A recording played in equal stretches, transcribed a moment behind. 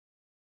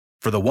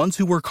For the ones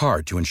who work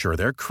hard to ensure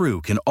their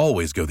crew can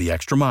always go the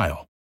extra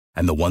mile,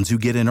 and the ones who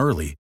get in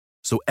early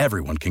so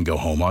everyone can go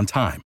home on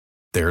time,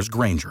 there's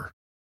Grainger,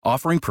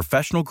 offering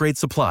professional-grade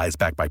supplies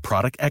backed by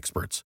product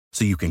experts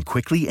so you can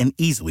quickly and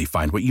easily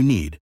find what you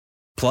need.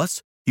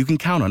 Plus, you can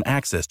count on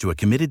access to a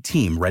committed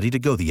team ready to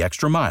go the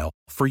extra mile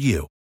for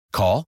you.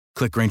 Call,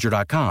 click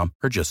Grainger.com,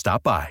 or just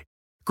stop by.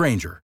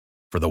 Grainger,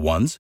 for the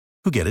ones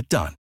who get it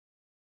done.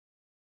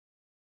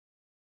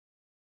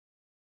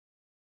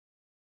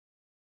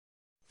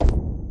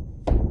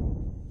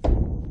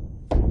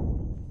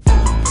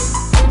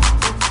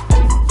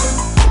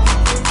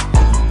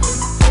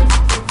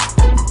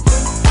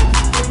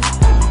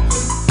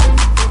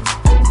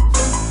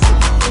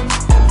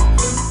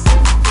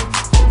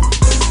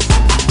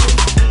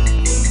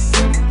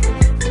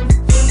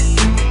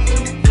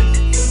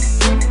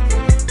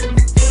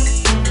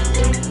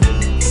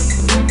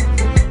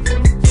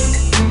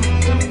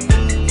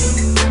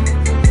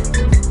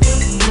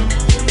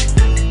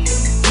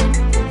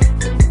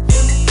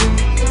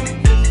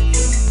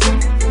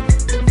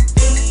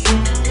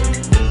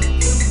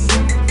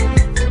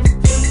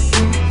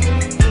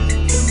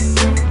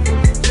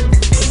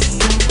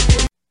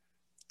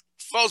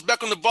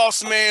 Back on the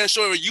Boss Man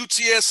Show,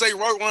 UTSA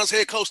Roadrunners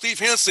head coach Steve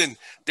Henson.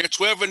 They're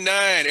 12-9,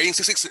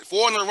 8-6,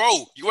 4 in a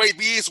row. UAB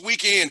this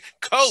weekend.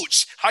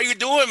 Coach, how you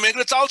doing, man?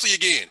 Good to talk to you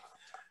again.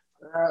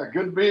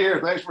 Good to be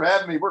here. Thanks for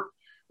having me.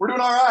 We're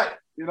doing all right.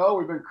 You know,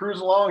 we've been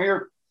cruising along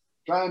here,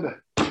 trying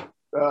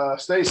to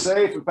stay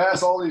safe and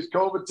pass all these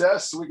COVID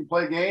tests so we can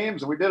play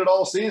games. And we did it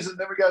all season.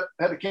 Then we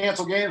had to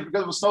cancel games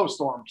because of a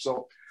snowstorm.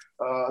 So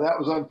that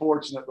was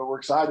unfortunate. But we're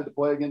excited to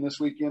play again this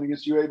weekend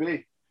against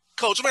UAB.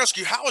 Coach, let me ask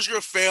you, how was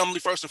your family,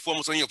 first and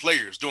foremost, and your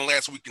players during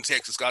last week in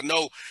Texas? I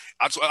know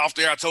off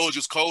there I told you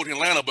it's cold in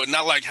Atlanta, but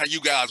not like how you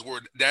guys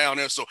were down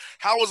there. So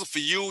how was it for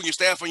you and your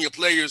staff and your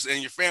players and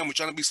your family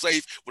trying to be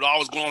safe with all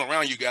that's going on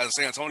around you guys in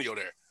San Antonio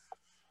there?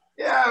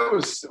 Yeah, it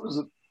was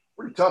a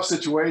pretty tough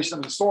situation. I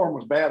mean, the storm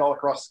was bad all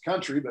across the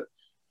country, but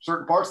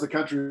certain parts of the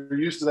country are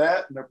used to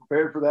that and they're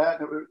prepared for that.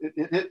 And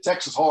it hit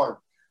Texas hard.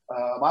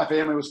 My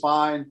family was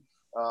fine.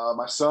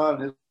 My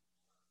son,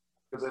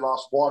 because they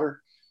lost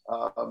water.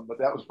 But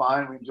that was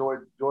fine. We enjoyed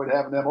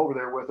having them over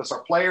there with us.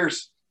 Our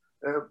players,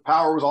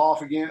 power was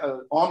off again.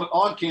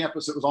 On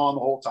campus, it was on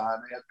the whole time.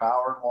 They had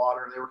power and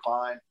water. They were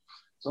fine.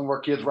 Some of our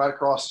kids right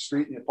across the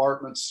street in the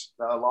apartments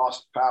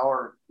lost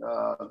power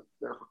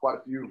there for quite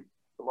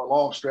a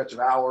long stretch of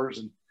hours.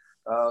 And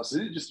so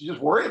you just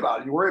worry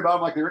about it. You worry about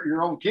them like they're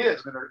your own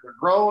kids. I mean, they're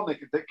grown. They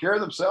can take care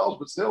of themselves,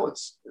 but still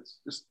it's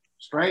just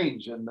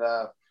strange. And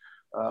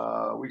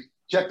we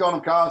checked on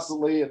them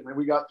constantly, and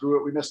we got through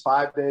it. We missed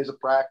 5 days of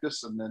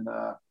practice, and then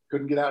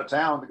couldn't get out of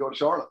town to go to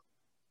Charlotte.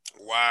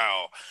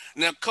 Wow.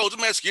 Now, Coach,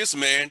 let me ask you this,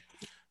 man.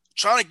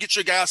 Trying to get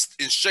your guys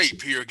in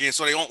shape here again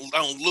so they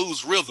don't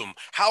lose rhythm.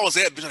 How is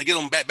that trying to get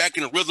them back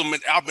in the rhythm?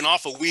 I've been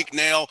off a week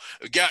now.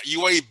 Got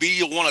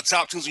UAB, one of the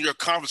top teams in your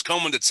conference,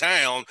 coming to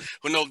town.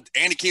 We know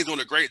Andy King's doing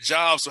a great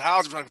job. So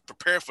how is it trying to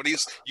prepare for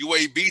this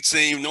UAB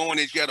team, knowing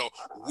that you had a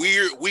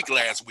weird week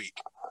last week?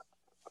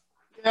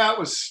 Yeah, it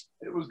was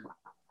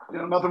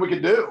nothing we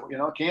could do.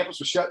 Campus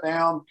was shut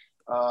down.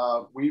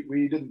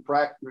 We didn't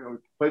practice. We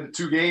played the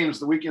 2 games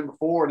the weekend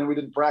before, and then we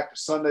didn't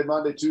practice Sunday,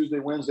 Monday, Tuesday,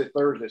 Wednesday,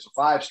 Thursday. So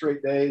 5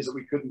 straight days that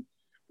we couldn't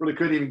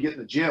even get in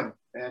the gym.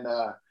 And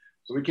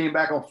so we came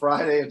back on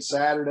Friday and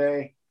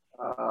Saturday.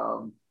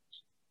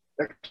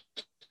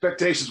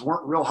 Expectations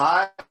weren't real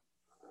high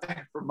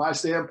from my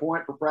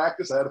standpoint for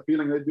practice. I had a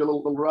feeling they'd be a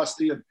little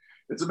rusty. And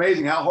it's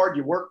amazing how hard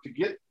you work to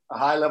get a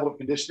high level of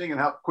conditioning and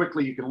how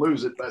quickly you can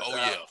lose it. But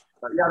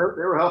they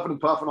were huffing and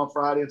puffing on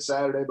Friday and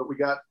Saturday, but we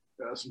got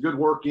some good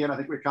work in. I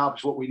think we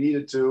accomplished what we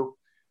needed to.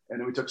 And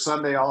then we took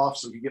Sunday off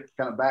so we could get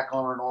kind of back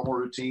on our normal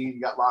routine,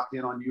 got locked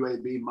in on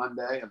UAB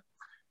Monday. And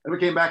then we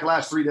came back the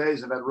last 3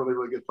 days and had really,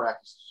 really good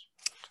practices.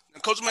 Now,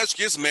 Coach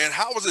Matthews, man,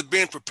 how has it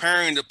been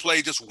preparing to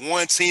play just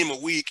one team a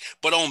week,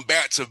 but on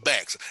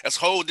back-to-backs? That's a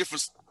whole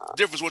difference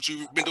what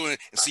you've been doing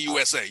in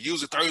CUSA,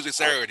 usually Thursday,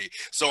 Saturday.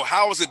 So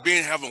how has it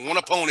been having one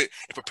opponent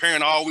and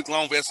preparing all week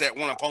long versus that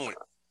one opponent?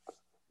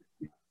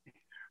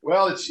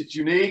 Well, it's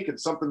unique and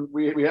something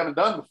we haven't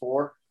done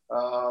before.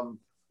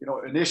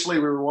 Initially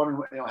we were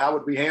wondering, how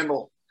would we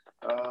handle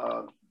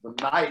the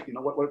night?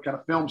 What kind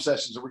of film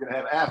sessions are we going to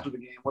have after the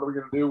game? What are we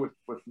going to do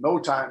with no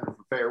time to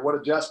prepare? What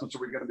adjustments are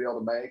we going to be able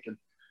to make? And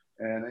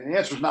the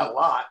answer is not a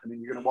lot. I mean,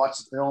 you're going to watch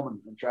the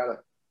film and try to,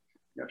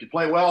 if you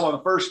play well on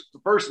the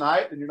first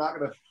night, then you're not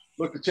going to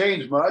look to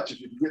change much.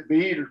 If you get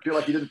beat or feel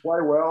like you didn't play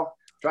well,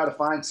 try to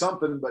find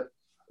something. But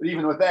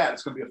even with that,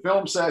 it's going to be a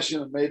film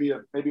session and maybe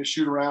a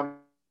shoot around.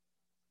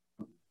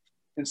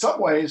 In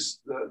some ways,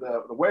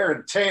 the wear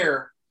and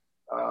tear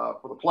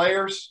for the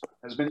players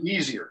has been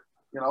easier,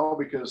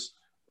 because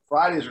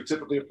Fridays are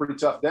typically a pretty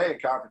tough day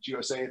at Conference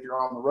USA if you're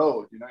on the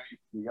road. You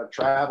got to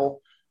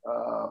travel,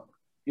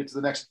 get to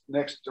the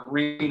next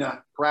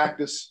arena,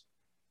 practice,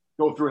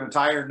 go through an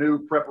entire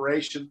new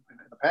preparation. In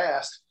the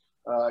past,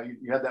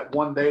 you had that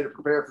one day to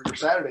prepare for your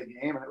Saturday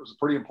game, and it was a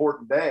pretty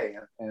important day.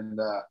 And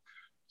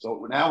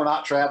So now we're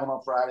not traveling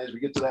on Fridays. We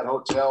get to that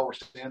hotel. We're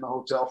staying in the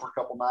hotel for a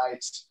couple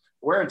nights.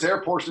 The wear and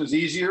tear portion is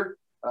easier.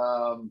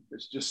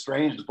 It's just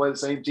strange to play the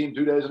same team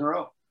 2 days in a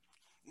row.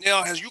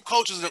 Now, has you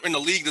coaches in the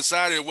league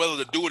decided whether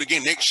to do it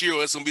again next year,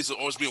 or it's going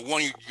to be a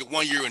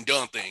one year and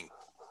done thing?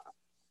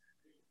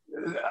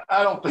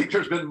 I don't think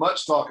there's been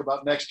much talk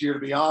about next year, to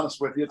be honest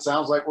with you. It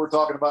sounds like we're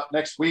talking about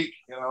next week,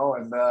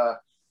 and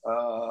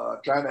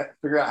trying to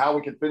figure out how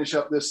we can finish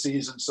up this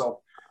season.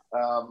 So,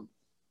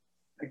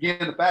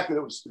 again, the fact that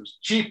it was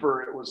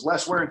cheaper, it was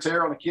less wear and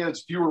tear on the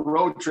kids, fewer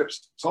road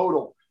trips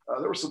total.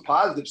 There were some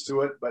positives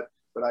to it, but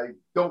I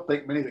don't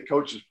think many of the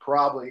coaches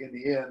probably in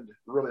the end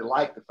really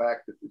like the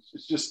fact that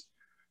it's just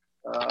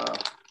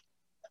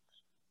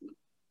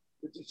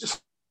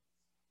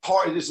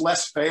hard. It's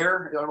less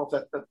fair. I don't know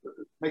if that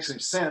makes any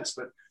sense,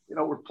 but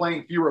we're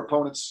playing fewer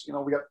opponents.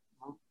 We got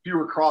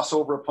fewer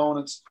crossover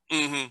opponents.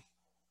 Mm-hmm.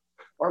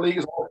 Our league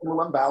is a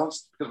little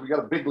unbalanced because we got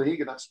a big league,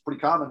 and that's pretty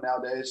common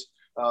nowadays.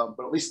 But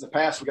at least in the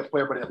past, we got to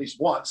play everybody at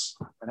least once,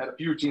 and had a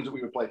few teams that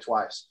we would play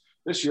twice.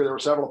 This year, there were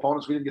several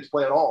opponents we didn't get to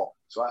play at all.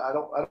 So I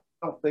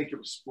don't think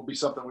will be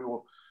something we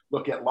will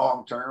look at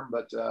long term.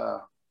 But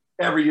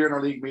every year in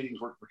our league meetings,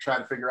 we're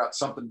trying to figure out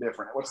something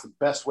different. What's the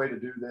best way to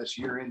do this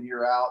year in,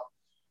 year out?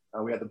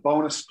 We had the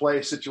bonus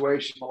play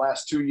situation the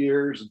last 2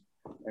 years,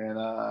 and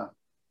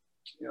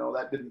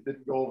that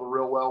didn't go over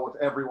real well with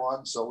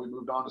everyone. So we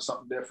moved on to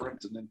something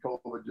different, and then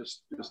COVID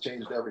just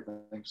changed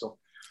everything. So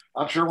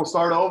I'm sure we'll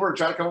start over and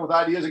try to come up with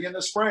ideas again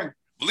this spring.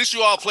 At least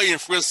you all play in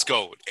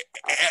Frisco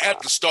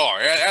at the Star.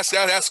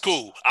 That's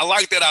cool. I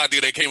like that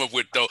idea they came up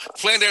with, though.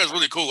 Playing there is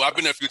really cool. I've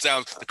been there a few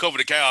times to cover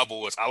the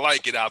Cowboys. I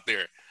like it out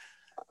there.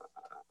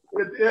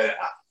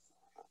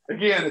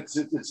 Again,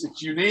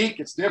 it's unique.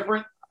 It's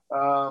different.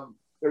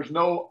 There's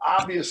no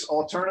obvious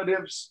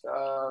alternatives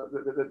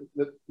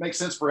that make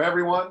sense for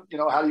everyone.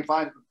 How do you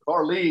find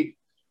our league?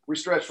 We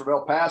stretch from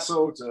El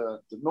Paso to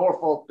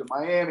Norfolk to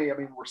Miami. I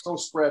mean, we're so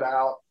spread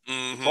out.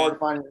 Mm-hmm. It's hard to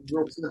find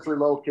real centrally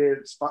located.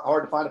 It's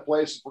hard to find a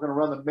place if we're going to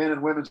run the men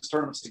and women's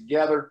tournaments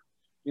together.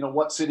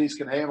 What cities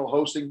can handle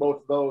hosting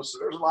both of those? So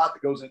there's a lot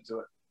that goes into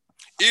it.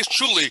 It's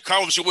truly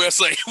Conference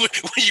USA when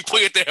you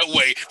put it that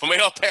way, from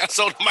El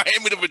Paso to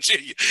Miami to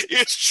Virginia.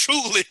 It's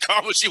truly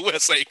Conference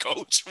USA,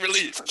 Coach. It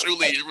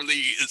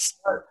really is.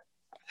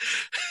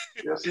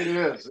 Yes, it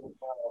is.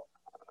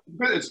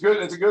 It's good.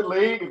 It's a good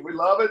league, and we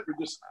love it.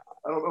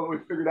 I don't know if we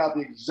figured out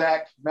the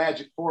exact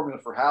magic formula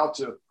for how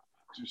to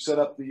set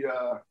up the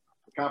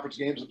conference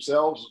games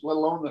themselves, let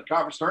alone the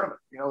conference tournament.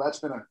 That's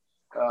been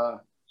how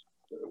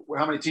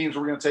many teams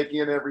we're going to take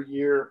in every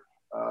year.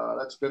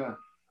 That's been a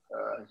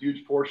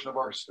huge portion of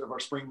our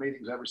spring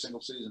meetings every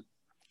single season.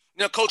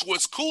 Now, Coach,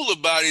 what's cool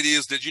about it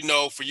is that,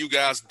 for you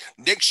guys,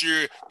 next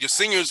year, your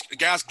seniors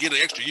guys get an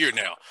extra year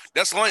now.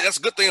 That's a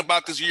good thing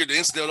about this year. The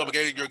NCAA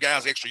gave your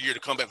guys an extra year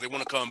to come back. They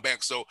want to come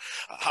back. So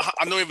I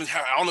don't know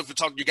if you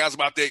talked to you guys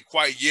about that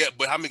quite yet,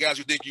 but how many guys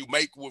you think you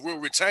will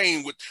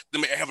retain with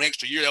them having an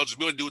extra year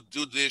eligibility to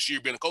do this year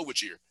being a COVID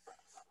year?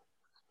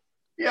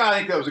 Yeah, I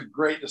think that was a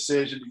great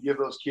decision to give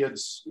those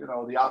kids,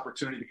 the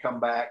opportunity to come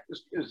back.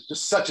 It's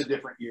just such a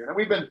different year. And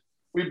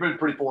we've been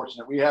pretty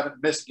fortunate. We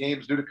haven't missed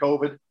games due to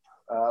COVID.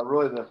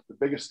 Really, the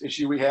biggest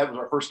issue we had was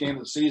our first game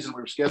of the season.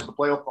 We were scheduled to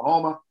play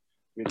Oklahoma.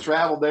 We had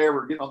traveled there. We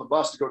were getting on the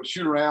bus to go to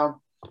shoot around,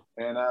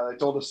 and they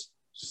told us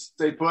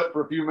stay put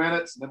for a few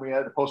minutes, and then we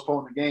had to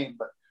postpone the game.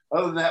 But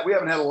other than that, we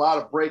haven't had a lot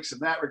of breaks in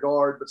that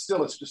regard. But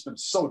still, it's just been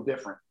so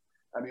different.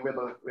 I mean,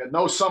 we had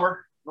no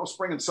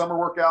spring and summer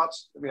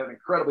workouts. We had an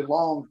incredibly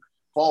long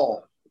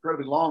fall,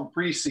 incredibly long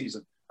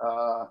preseason,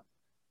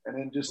 and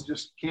then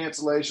just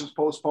cancellations,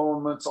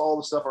 postponements, all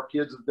the stuff our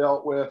kids have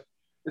dealt with.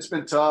 It's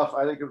been tough.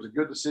 I think it was a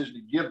good decision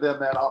to give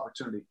them that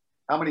opportunity.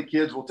 How many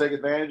kids will take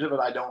advantage of it,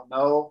 I don't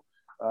know.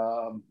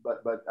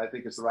 But I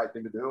think it's the right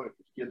thing to do. If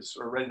kids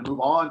are ready to move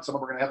on, some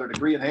of them are going to have their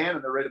degree in hand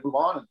and they're ready to move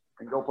on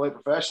and go play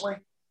professionally.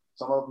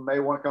 Some of them may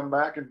want to come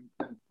back and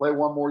play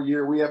one more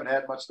year. We haven't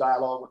had much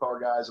dialogue with our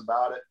guys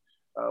about it.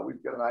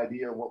 We've got an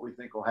idea of what we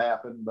think will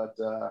happen, but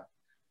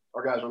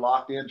our guys are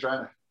locked in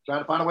trying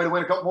to find a way to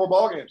win a couple more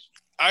ball games.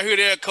 I hear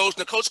that, Coach.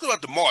 Now, Coach, go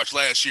out to March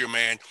last year,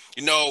 man.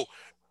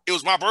 It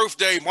was my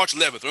birthday, March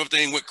 11th.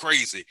 Everything went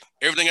crazy.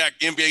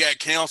 NBA got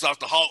canceled off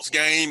the Hawks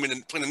game and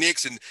then playing the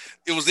Knicks, and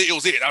it was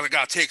it. I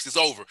got a text, it's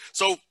over.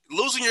 So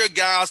losing your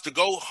guys to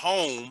go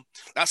home,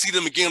 I see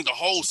them again the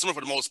whole summer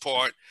for the most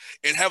part,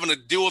 and having to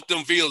deal with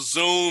them via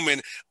Zoom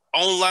and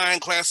online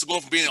classes,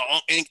 going from being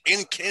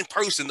in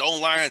person to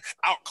online.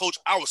 Coach,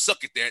 I would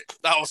suck at that.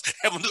 I was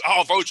having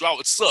all virtual. I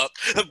would suck.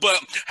 But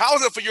how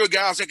is it for your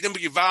guys,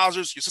 academic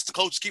advisors, your assistant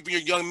coaches, keeping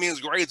your young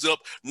men's grades up,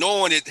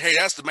 knowing that, hey,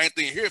 that's the main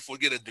thing you're here for,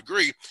 get a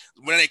degree,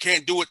 when they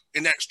can't do it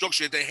in that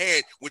structure that they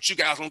had with you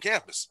guys on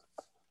campus?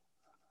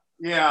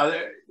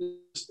 Yeah,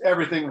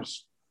 everything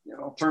was,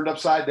 turned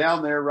upside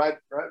down there right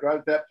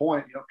at that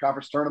point,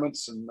 conference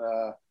tournaments and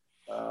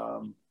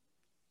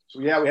so,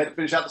 we had to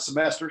finish out the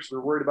semester. So we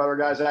were worried about our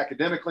guys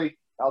academically,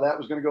 how that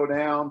was going to go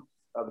down.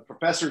 The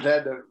professors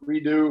had to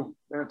redo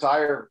their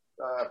entire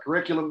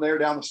curriculum there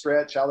down the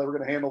stretch, how they were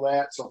going to handle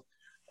that. So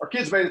our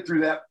kids made it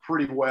through that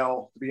pretty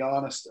well, to be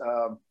honest.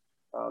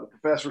 The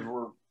professors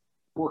were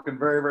working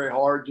very, very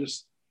hard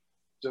just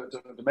to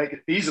make it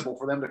feasible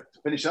for them to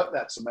finish up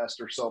that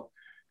semester. So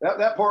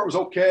that part was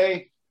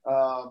okay.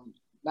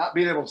 Not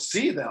being able to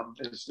see them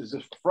is just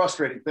a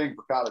frustrating thing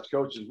for college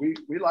coaches.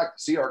 We like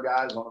to see our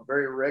guys on a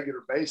very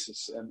regular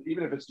basis. And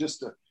even if it's just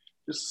to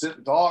sit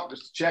and talk,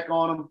 just to check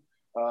on them,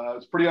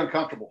 it's pretty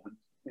uncomfortable.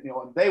 And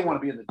they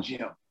want to be in the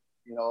gym.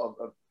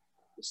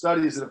 The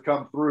studies that have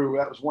come through,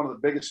 that was one of the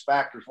biggest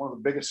factors, one of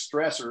the biggest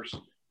stressors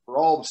for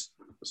all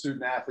the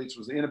student athletes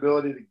was the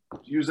inability to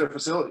use their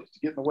facilities, to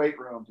get in the weight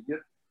room, to get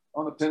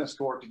on the tennis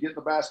court, to get in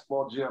the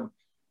basketball gym.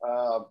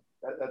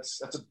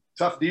 That's a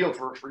tough deal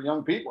for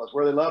young people. It's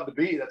where they love to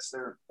be. That's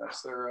their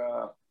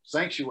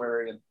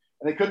sanctuary, and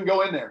they couldn't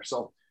go in there.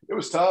 So it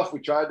was tough. We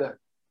tried to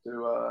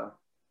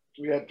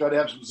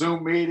have some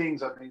Zoom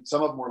meetings. I mean,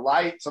 some of them were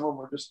light. Some of them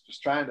were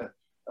just trying to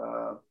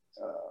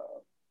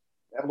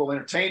have a little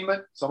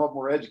entertainment. Some of them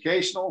were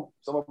educational.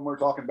 Some of them were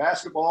talking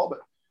basketball, but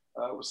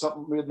it was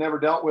something we had never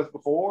dealt with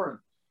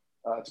before.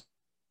 And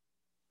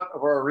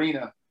of our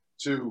arena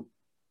to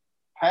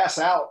pass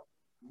out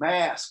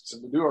masks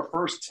and to do our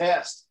first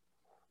test.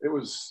 It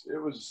was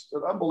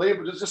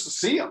unbelievable just to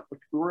see them.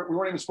 We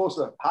weren't even supposed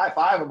to high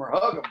five them or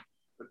hug them,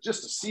 but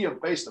just to see them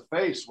face to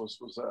face was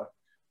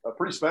a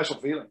pretty special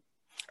feeling.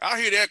 I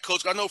hear that,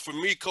 Coach. I know for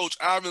me, Coach,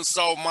 I haven't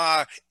saw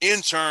my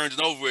interns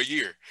in over a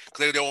year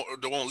because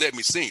they won't let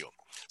me see them.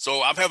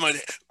 So I'm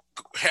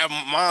have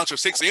mine to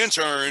 6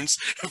 interns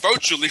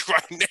virtually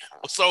right now.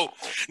 So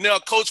now,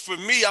 Coach, for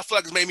me, I feel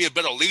like it's made me a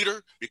better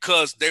leader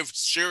because they've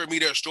shared me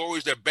their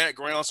stories, their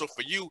backgrounds. So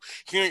for you,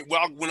 hearing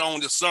what went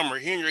on this summer,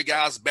 hearing your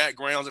guys'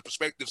 backgrounds and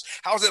perspectives,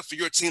 how's that for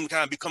your team to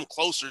kind of become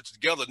closer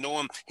together,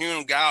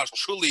 hearing guys'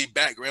 truly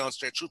backgrounds,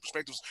 their true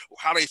perspectives,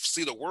 how they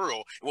see the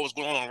world and what was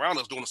going on around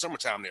us during the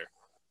summertime there?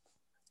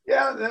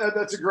 Yeah,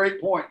 that's a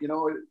great point,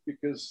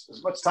 because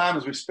as much time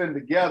as we spend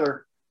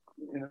together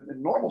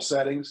in normal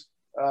settings,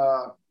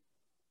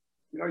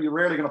 you're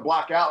rarely going to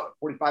block out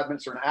 45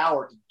 minutes or an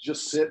hour to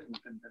just sit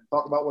and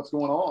talk about what's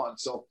going on.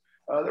 So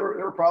there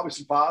were probably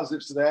some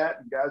positives to that,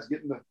 and guys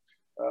getting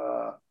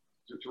to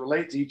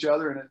relate to each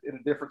other in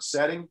a different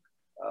setting.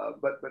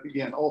 But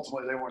again,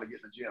 ultimately they want to get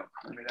in the gym.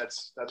 I mean,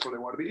 that's where they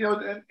want to be.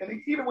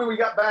 And even when we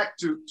got back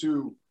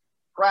to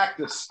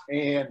practice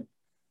and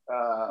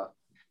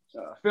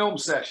film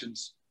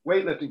sessions,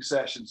 weightlifting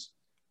sessions,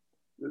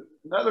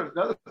 another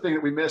thing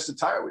that we missed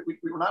entirely,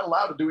 we were not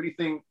allowed to do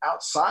anything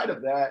outside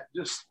of that.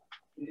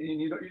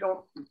 And you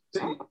don't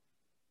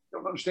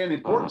understand the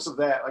importance of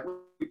that. Like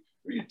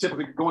we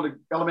typically going to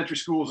elementary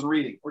schools and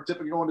reading. We're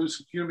typically going to do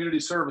some community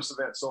service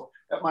events. So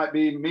that might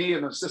be me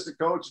and an assistant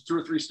coach, 2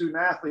 or 3 student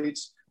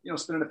athletes,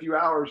 spending a few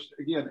hours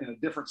again in a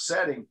different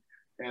setting.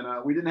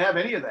 And we didn't have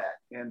any of that.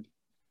 And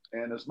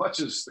as much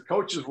as the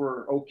coaches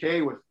were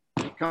okay with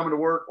coming to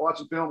work,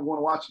 watching film,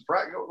 going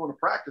to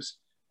practice,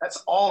 that's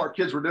all our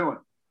kids were doing.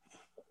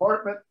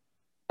 Apartment,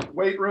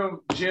 weight room,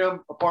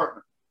 gym,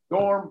 apartment.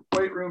 Dorm,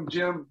 weight room,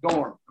 gym,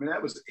 dorm. I mean,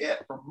 that was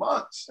it for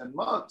months and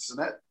months, and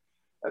that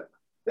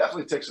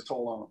definitely takes a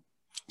toll on them.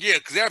 Yeah,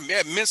 because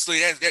that mentally,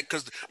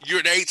 because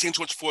you're 18,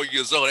 24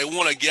 years old. They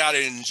want to get out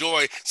and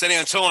enjoy San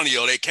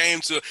Antonio. They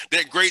came to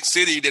that great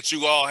city that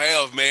you all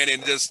have, man,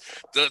 and just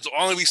the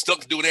only we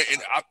stuck to do that.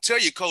 And I'll tell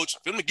you, Coach,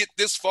 for them to get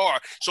this far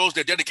shows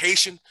their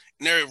dedication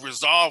and their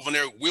resolve and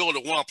their will to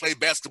want to play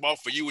basketball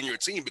for you and your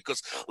team,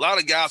 because a lot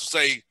of guys will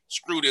say,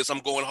 screw this,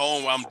 I'm going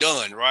home, I'm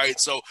done, right?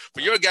 So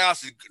for your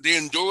guys to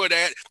endure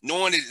that,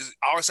 knowing it's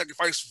our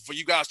sacrifice for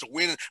you guys to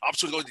win,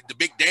 opportunity to go to the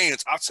big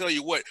dance, I'll tell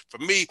you what, for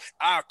me,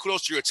 I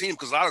kudos to your team,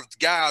 because a lot of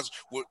guys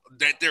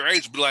that their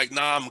age would be like,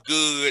 nah, I'm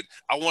good,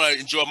 I want to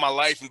enjoy my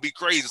life and be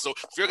crazy. So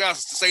for your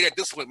guys to say that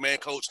discipline, man,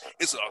 Coach,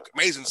 it's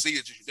amazing to see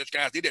that you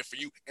guys did that for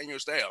you and your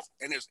staff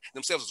and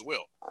themselves as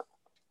well.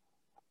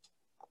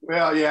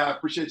 Well, yeah, I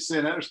appreciate you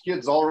saying that. There's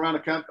kids all around the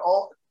country,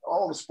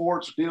 all the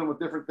sports are dealing with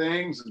different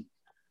things. And,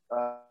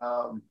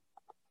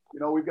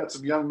 we've got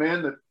some young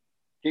men that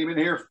came in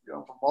here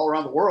from all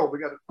around the world. We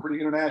got a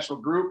pretty international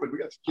group, and we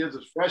got some kids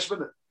as freshmen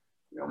that,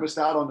 missed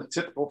out on the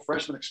typical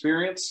freshman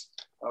experience.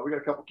 We got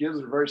a couple kids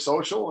that are very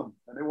social,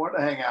 and they wanted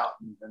to hang out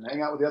and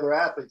hang out with the other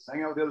athletes,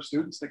 hang out with the other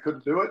students. They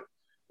couldn't do it.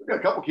 We've got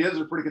a couple kids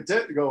that are pretty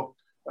content to go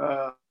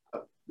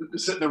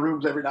just sit in their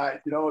rooms every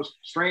night. It's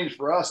strange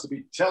for us to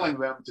be telling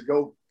them to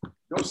go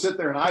sit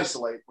there and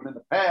isolate, when in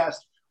the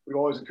past we've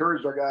always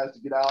encouraged our guys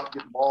to get out,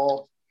 get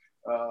involved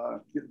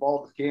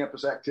with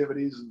campus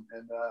activities,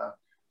 and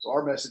so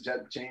our message had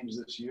to change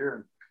this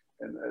year,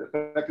 and it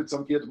affected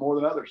some kids more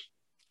than others.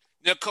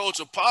 Now, Coach,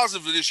 a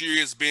positive of this year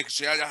has been,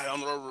 because on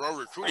the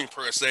recruiting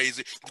per se,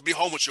 is to be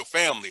home with your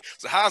family.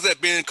 So how's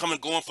that been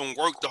going from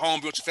work to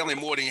home, be with your family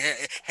more than you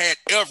had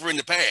ever in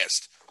the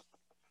past?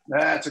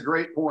 That's a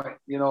great point.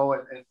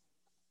 And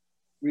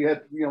we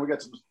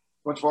got some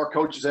bunch of our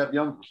coaches have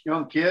young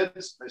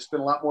kids. They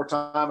spend a lot more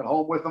time at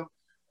home with them.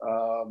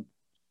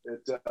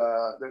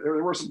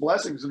 There were some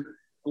blessings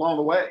along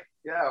the way.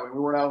 Yeah, we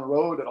weren't out on the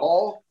road at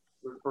all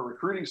for a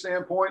recruiting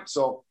standpoint.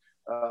 So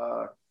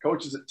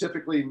Coaches that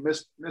typically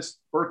miss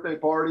birthday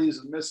parties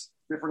and miss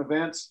different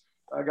events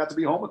got to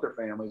be home with their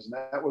families, and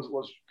that was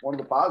one of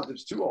the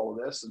positives to all of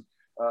this. And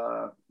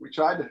we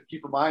tried to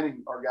keep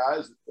reminding our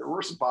guys that there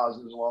were some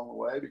positives along the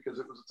way because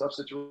it was a tough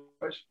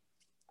situation.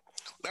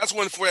 That's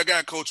one for I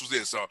got, Coach, was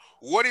this.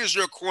 What is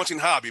your quarantine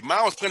hobby?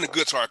 Mine was playing the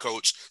guitar,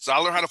 Coach. So I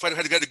learned how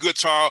to get the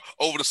guitar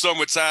over the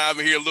summertime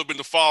and here a little bit in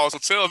the fall. So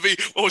tell me,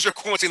 what was your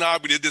quarantine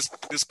hobby this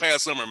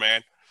past summer,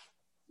 man?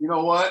 You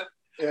know what?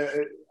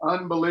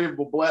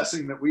 Unbelievable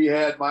blessing that we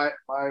had. My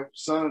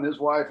son and his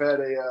wife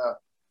had a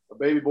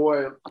baby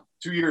boy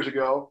 2 years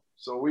ago.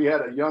 So we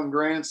had a young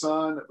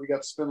grandson that we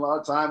got to spend a lot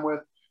of time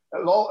with.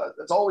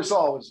 That's all we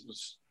saw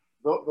was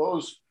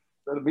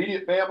that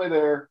immediate family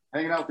there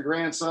hanging out with the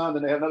grandson.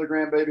 Then they had another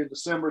grandbaby in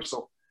December.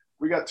 So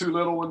we got 2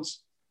 little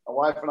ones. My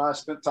wife and I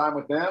spent time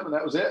with them, and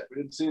that was it. We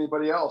didn't see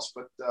anybody else.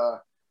 But,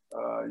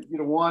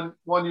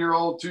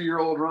 1-year-old,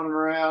 2-year-old running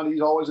around.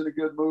 He's always in a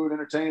good mood,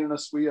 entertaining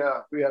us. We had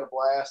a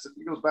blast.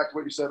 It goes back to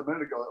what you said a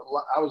minute ago.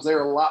 I was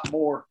there a lot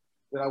more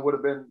than I would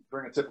have been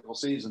during a typical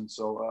season.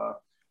 So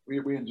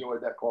we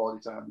enjoyed that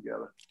quality time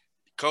together.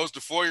 Coach, the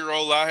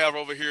 4-year-old I have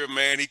over here,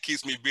 man, he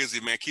keeps me busy,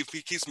 man. He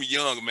keeps me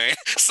young, man.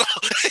 So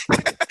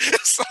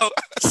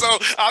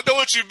I know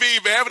what you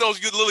mean, man. Having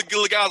those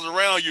little guys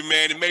around you,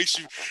 man, it makes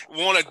you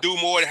want to do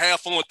more and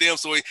have fun with them.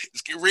 So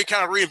it's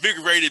kind of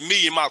reinvigorated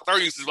me in my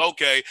 30s.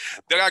 Okay,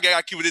 then I got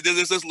to keep it.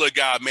 This little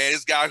guy, man.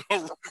 This guy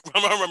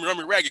run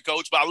me ragged,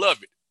 Coach, but I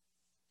love it.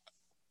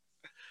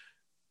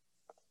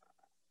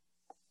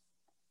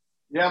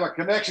 Yeah, my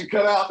connection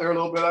cut out there a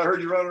little bit. I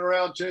heard you running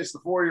around, chasing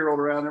the 4-year-old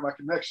around there. My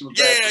connection was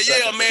bad.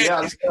 Yeah,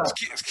 man.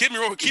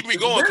 Keep me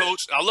going,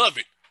 Coach. I love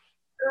it.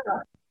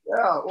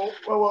 Yeah.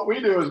 Well, what we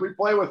do is we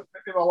play with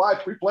my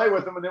wife. We play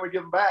with them, and then we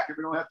give them back, and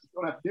we don't have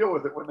to deal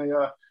with it when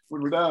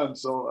we're done.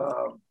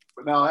 So,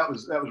 but now that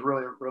was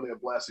really a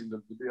blessing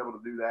to be able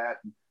to do that,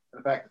 and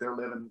the fact that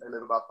they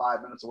live about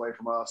 5 minutes away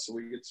from us, so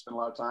we get to spend a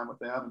lot of time with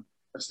them, and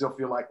I still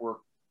feel like we're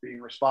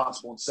being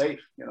responsible and safe.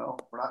 You know,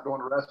 we're not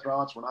going to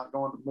restaurants, we're not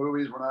going to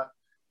movies, we're not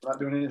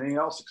doing anything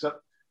else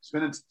except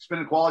spending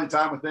quality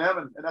time with them,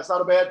 and that's not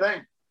a bad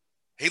thing.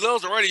 He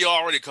loves the radio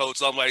already, Coach.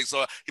 So I'm like,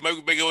 so he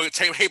might be going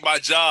to hate my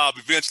job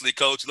eventually,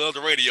 Coach. He loves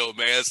the radio,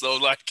 man. So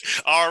like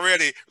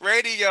already,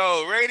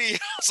 radio.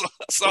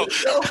 So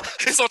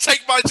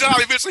take my job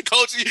eventually,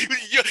 Coach.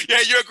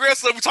 You're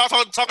aggressive. We're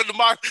talking to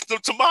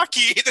my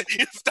kid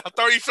in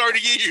 30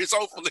 years,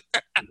 hopefully.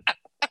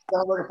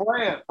 Sounds like a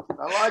plan.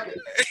 I like it.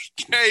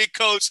 Hey,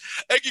 Coach.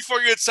 Thank you for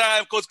your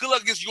time, Coach. Good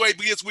luck against UAB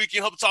this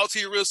weekend. Hope to talk to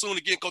you real soon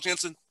again, Coach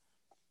Henson.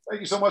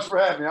 Thank you so much for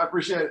having me. I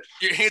appreciate it.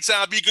 Your hand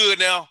time. Be good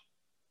now.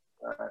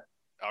 All right.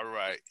 All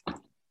right.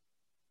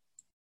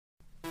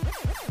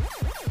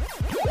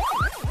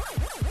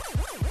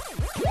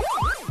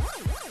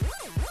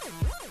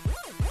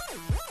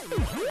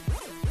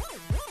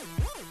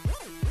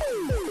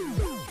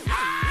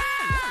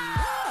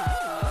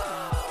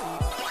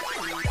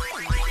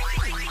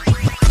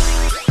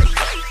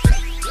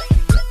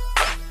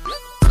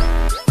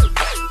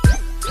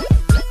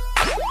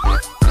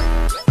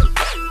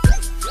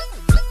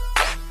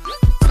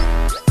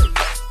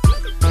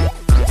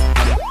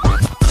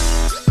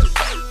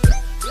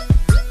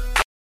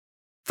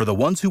 For the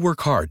ones who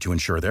work hard to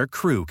ensure their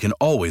crew can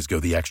always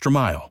go the extra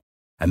mile,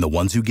 and the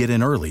ones who get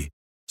in early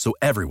so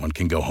everyone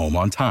can go home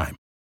on time,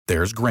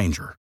 there's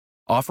Grainger,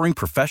 offering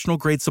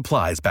professional-grade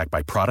supplies backed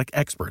by product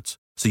experts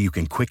so you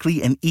can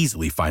quickly and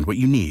easily find what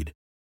you need.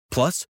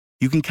 Plus,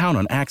 you can count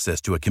on access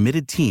to a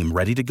committed team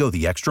ready to go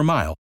the extra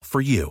mile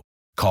for you.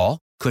 Call,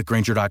 click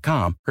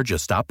Grainger.com, or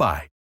just stop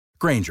by.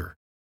 Grainger,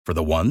 for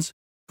the ones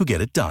who get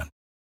it done.